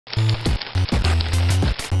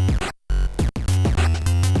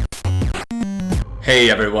Hey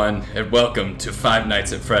everyone, and welcome to Five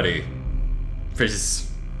Nights at Freddy's. This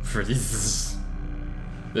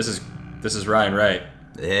is Ryan Wright.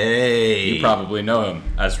 Hey. You probably know him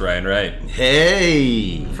as Ryan Wright.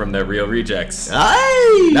 Hey. From the Real Rejects.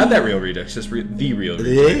 Hey. Not that Real Rejects, just the Real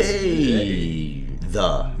Rejects. Hey.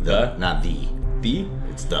 The. Not the. The?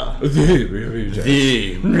 It's the. The Real Rejects.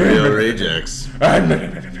 The Real Rejects.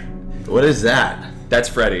 What is that? That's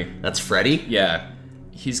Freddy. That's Freddy? Yeah.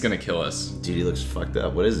 He's gonna kill us. Dude, he looks fucked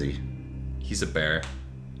up. What is he? He's a bear.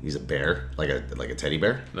 He's a bear? Like a teddy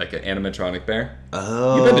bear? Like an animatronic bear.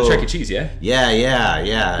 Oh. You've been to Chuck E. Cheese, yeah?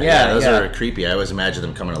 Yeah, those are creepy. I always imagine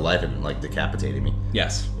them coming to life and like decapitating me.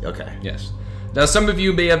 Yes. Okay. Yes. Now, some of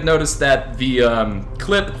you may have noticed that the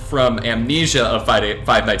clip from Amnesia of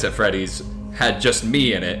Five Nights at Freddy's had just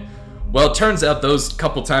me in it. Well, it turns out those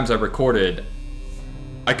couple times I recorded,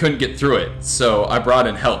 I couldn't get through it, so I brought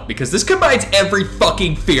in help, because this combines every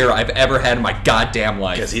fucking fear I've ever had in my goddamn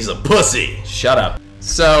life. Because he's a pussy. Shut up.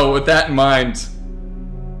 So, with that in mind,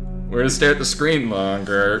 we're gonna stare at the screen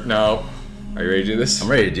longer. No. Are you ready to do this? I'm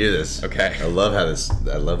ready to do this. Okay. I love how this,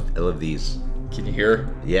 I love these. Can you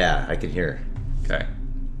hear? Yeah, I can hear. Okay.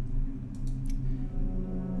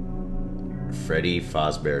 Freddy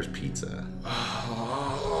Fazbear's Pizza.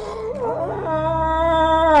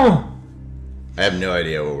 I have no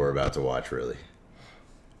idea what we're about to watch, really.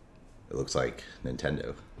 It looks like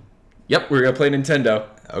Nintendo. Yep, we're gonna play Nintendo.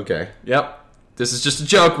 Okay. Yep. This is just a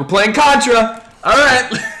joke. We're playing Contra!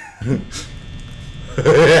 Alright!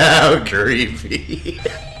 How creepy.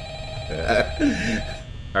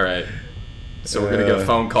 Alright. So we're gonna get a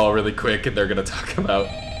phone call really quick and they're gonna talk about...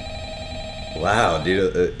 Wow,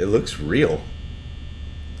 dude, it looks real.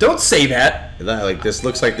 Don't say that! Like, this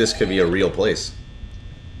looks like this could be a real place.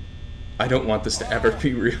 I don't want this to ever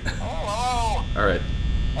be real. Hello. Alright.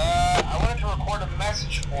 I wanted to record a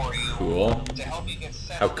message for you. Cool. To help you get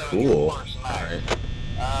set How up cool. your first night. Alright.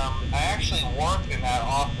 I actually worked in that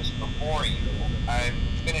office before you. I'm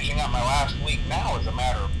finishing up my last week now, as a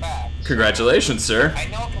matter of fact. Congratulations, sir. I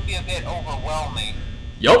know it can be a bit overwhelming.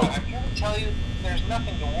 Yup. But I'm here to tell you there's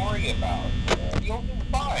nothing to worry about. You'll do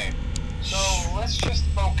fine. So let's just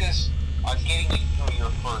focus on getting you through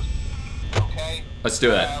your first week, okay? Let's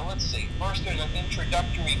do that. Let's see. First, there's an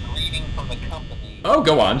introductory greeting from the company. Oh,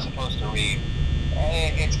 go on. I'm supposed to read.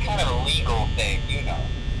 It's kind of a legal thing, you know.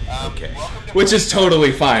 Okay. Which is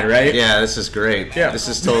totally fine, right? Yeah, this is great. Yeah. This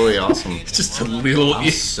is totally awesome. It's just a little...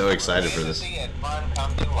 I'm so excited for this. And fun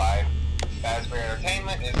come to life. Fazbear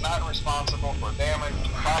Entertainment is not responsible for damage to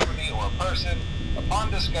property or person.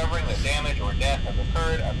 Upon discovering that damage or death has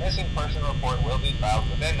occurred, a missing person report will be filed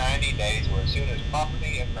within 90 days or as soon as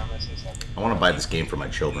property and premises have been... I want to buy this game for my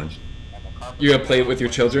children. You gonna play it with your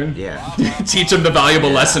children? Yeah. Teach them the valuable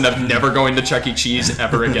lesson of never going to Chuck E. Cheese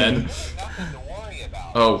ever again. Nothing to worry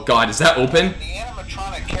about. Oh god, is that open? The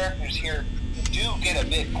animatronic characters here do get a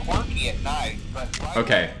bit quirky at night, but...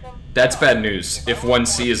 Okay, that's bad news. If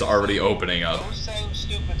 1C is already opening up. Those same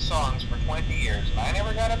stupid songs for 20 years, and I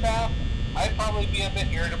never got a bath, I'd probably be a bit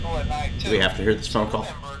irritable at night, too. Do we have to hear this phone call?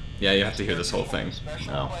 Yeah, you have to hear this whole thing.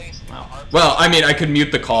 Oh, wow. Well, I mean, I could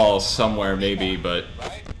mute the call somewhere, maybe, but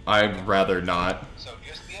I'd rather not. So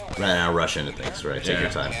just be Right now, rush into things, right? Take Yeah. your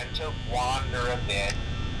time. tend to wander a bit.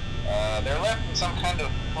 They're left in some kind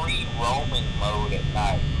of free roaming mode at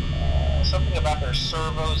night. Something about their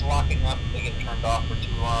servos locking up if they get turned off for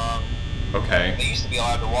too long. Okay. They used to be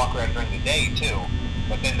allowed to walk around during the day too,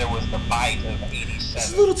 but then there was the bite of 87. This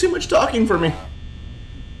is a little too much talking for me.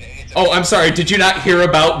 Oh, I'm sorry, did you not hear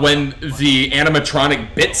about when the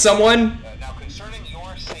animatronic bit someone? Now concerning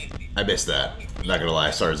your safety, I missed that. I'm not gonna lie,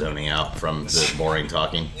 I started zoning out from the boring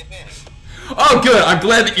talking. if any, Oh, good, I'm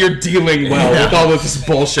glad that you're dealing well with all of this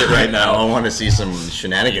bullshit right I now. want to see some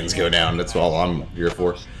shenanigans go down. That's all I'm here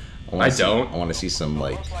for. I don't. I want to see some,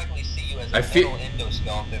 like... most likely see you as I a feel- metal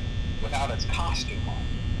endoskeleton without its costume on.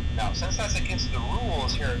 Now, since that's against the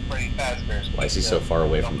rules here at Freddy Fazbear's Why is he so far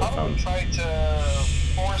away from the they'll phone? probably try to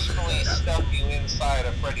forcefully stuff you inside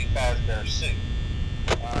a Freddy Fazbear suit.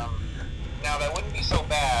 Now, that wouldn't be so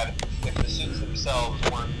bad if the suits themselves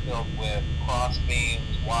weren't filled with cross beams,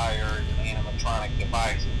 wires, and animatronic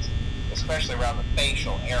devices, especially around the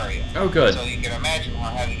facial area. Oh, good. So you can imagine how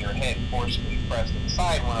having your head forcefully pressed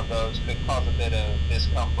inside one of those could cause a bit of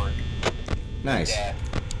discomfort. Nice. Death.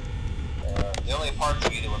 The only parts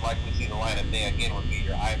of you that would likely see the light of day again would be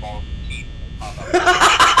your eyeballs and teeth. Pop up.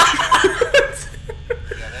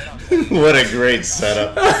 What a great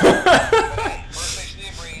setup. First station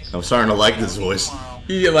of the breeze. I'm starting to like this voice.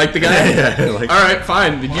 You like the guy? Yeah, I like- Alright,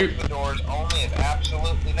 fine. Did Close you... the doors only if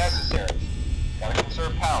absolutely necessary.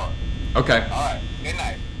 power. Okay. Alright, good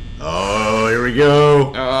night. Oh, here we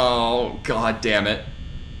go. Oh, god damn it.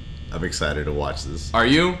 I'm excited to watch this. Are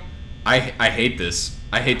you? I hate this.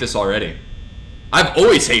 I hate this already. I've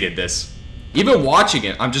always hated this. Even watching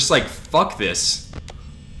it, I'm just like, fuck this.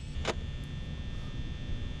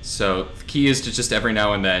 So, the key is to just every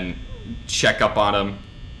now and then check up on them.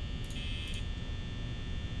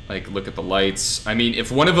 Like, look at the lights. I mean,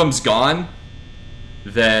 if one of them's gone,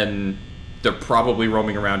 then they're probably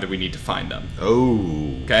roaming around and we need to find them.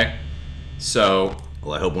 Oh. Okay? So...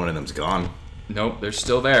 Well, I hope one of them's gone. Nope, they're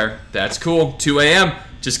still there. That's cool. 2 a.m.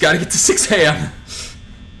 Just gotta get to 6 a.m.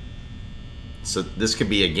 So this could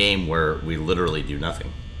be a game where we literally do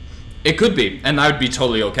nothing. It could be, and I would be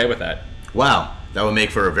totally okay with that. Wow. That would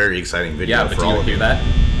make for a very exciting video Yeah, but for do all you of hear you. that?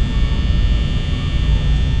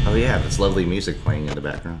 Oh yeah, that's lovely music playing in the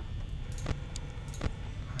background.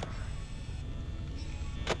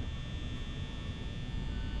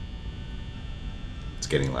 It's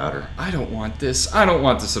getting louder. I don't want this. I don't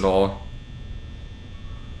want this at all.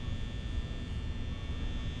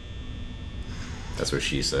 That's what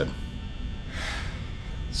she said.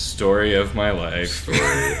 Story of my life. Story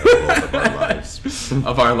of both of our lives.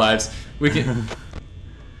 Of our lives. We can...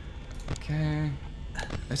 Okay.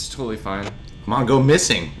 That's totally fine. Come on, go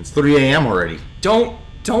missing. It's 3 a.m. already. Don't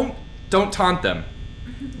taunt them.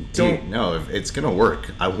 Dude, no, if it's gonna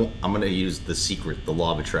work. I'm gonna use the secret, the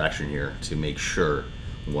law of attraction here, to make sure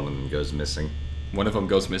one of them goes missing. One of them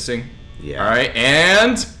goes missing. Yeah. All right,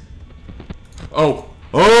 and... Oh.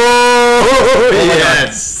 Oh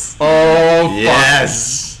yes. Oh, fuck.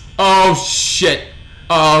 Yes. Oh, shit.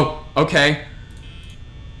 Oh, okay.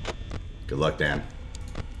 Good luck, Dan.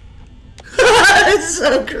 It's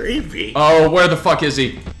so creepy. Oh, where the fuck is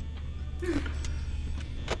he?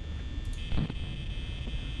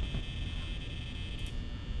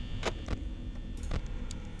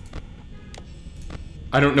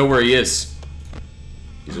 I don't know where he is.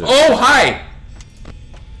 Oh, hi!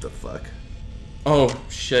 The fuck? Oh,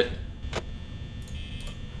 shit.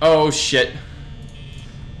 Oh, shit.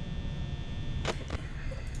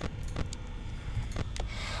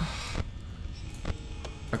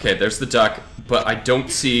 Okay, there's the duck, but I don't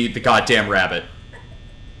see the goddamn rabbit.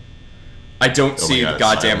 I don't Oh my see God, the it's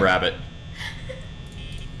goddamn silent. rabbit.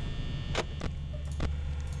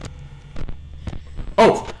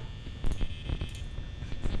 Oh!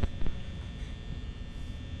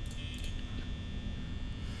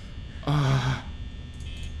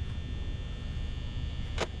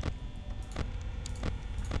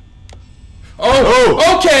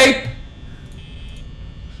 Oh! Okay!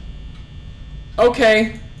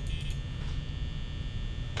 Okay.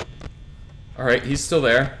 Alright, he's still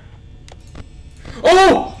there.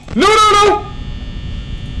 Oh! No, no, no!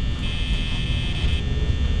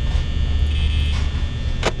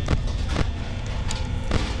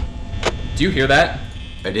 Do you hear that?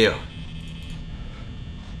 I do.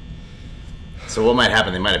 So what might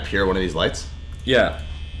happen? They might appear one of these lights? Yeah.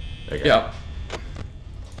 Okay. Yeah.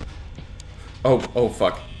 Oh,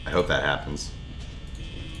 fuck. I hope that happens.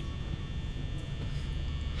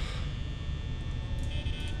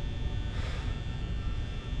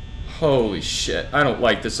 Holy shit. I don't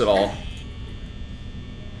like this at all.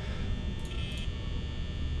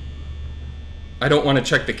 I don't want to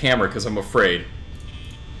check the camera because I'm afraid.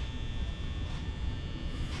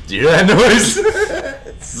 Do you hear that noise?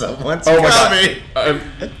 Someone's Oh my coming.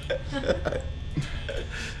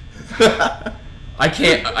 God. I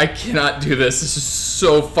cannot do this. This is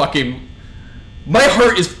so fucking... My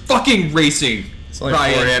heart is fucking racing. It's only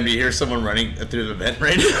Ryan. 4 a.m. You hear someone running through the vent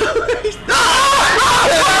right now.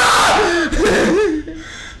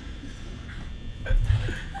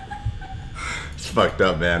 It's fucked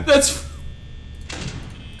up, man. That's...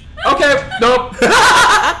 Okay, nope.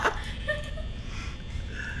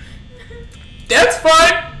 That's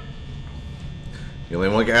fine. You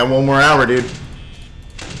only got one more hour, dude.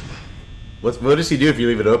 What does he do if you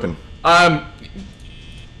leave it open?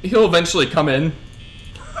 He'll eventually come in.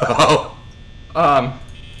 Oh.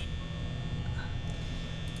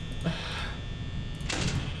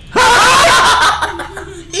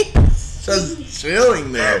 He's just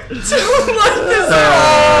chilling there. Don't like this at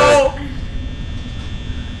all.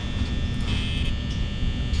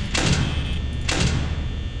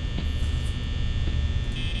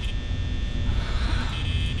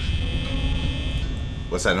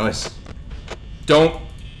 What's that noise? Don't.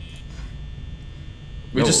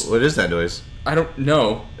 We No, just... what is that noise? I don't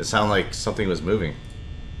know. It sounded like something was moving.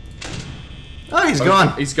 Oh, he's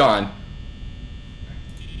gone. He's gone.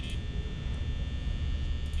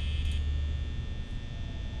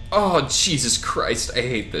 Oh, Jesus Christ. I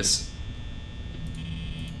hate this.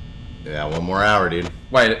 Yeah, 1 more hour, dude.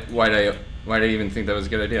 Why did I even think that was a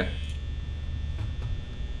good idea?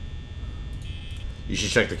 You should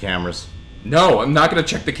check the cameras. No, I'm not gonna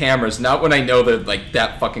check the cameras. Not when I know they're like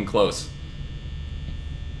that fucking close.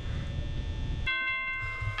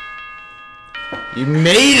 You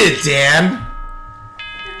made it, Dan!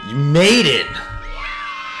 You made it!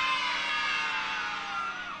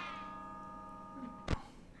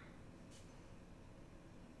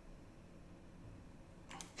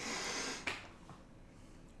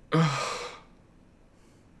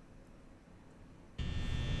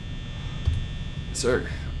 Sir,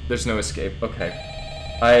 there's no escape. Okay.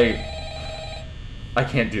 I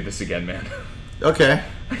can't do this again, man. Okay.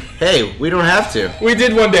 Hey, we don't have to. We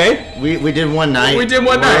did one day. We did one night. We did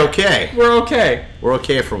one night. We're okay. We're okay. We're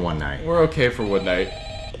okay for one night. We're okay for one night.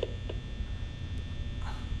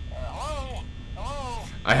 Hello? Hello?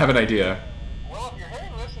 I have an idea. Well, if you're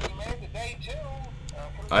hearing this and you made it to day 2...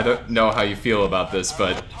 I don't know how you feel about this,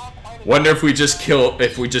 but wonder if we just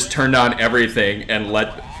turned on everything and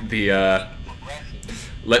let the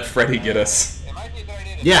let Freddy get us. It might be a good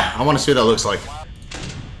idea to... Yeah, I want to see what that looks like.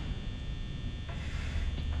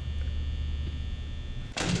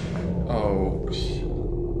 Oh.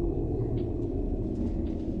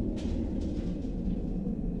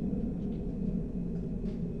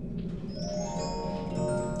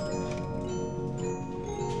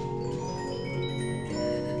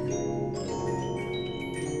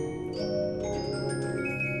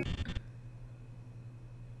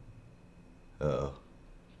 Uh-oh.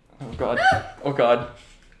 Oh god. Oh god.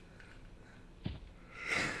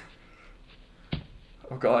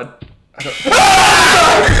 Oh god. I don't...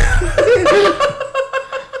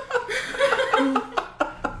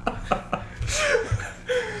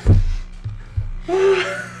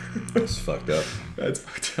 That's fucked up. That's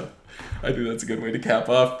fucked up. I think that's a good way to cap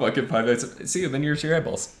off fucking 5 nights. See, then here's your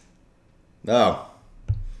eyeballs. Oh.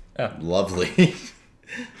 Yeah. Lovely.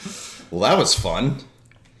 Well, that was fun.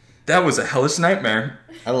 That was a hellish nightmare.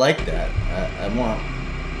 I like that. I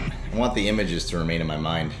want the images to remain in my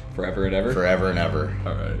mind. Forever and ever? Forever and ever.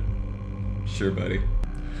 Alright. Sure, buddy.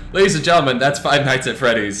 Ladies and gentlemen, that's 5 Nights at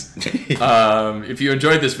Freddy's. If you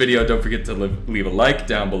enjoyed this video, don't forget to leave a like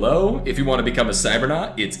down below. If you want to become a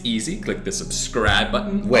Cybernaut, it's easy. Click the subscribe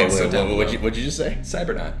button. Wait, what'd you just say?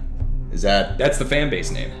 Cybernaut. Is that That's the fan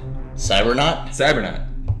base name. Cybernaut? Cybernaut.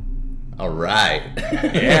 Alright.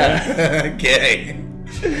 Yeah. Okay.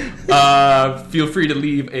 Feel free to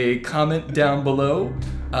leave a comment down below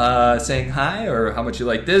saying hi or how much you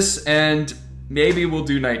like this, and maybe we'll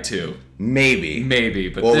do night 2. Maybe,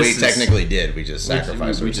 but well, this we technically did. We just sacrificed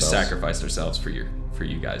ourselves. We just sacrificed ourselves for you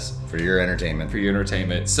guys. For your entertainment. For your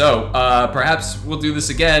entertainment. So, perhaps we'll do this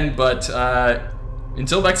again, but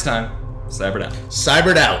until next time, Cybert out.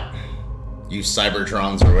 Cybert out. You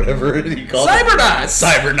Cybertrons or whatever you call it. Cybernauts!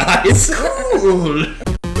 Cybernauts. It's cool!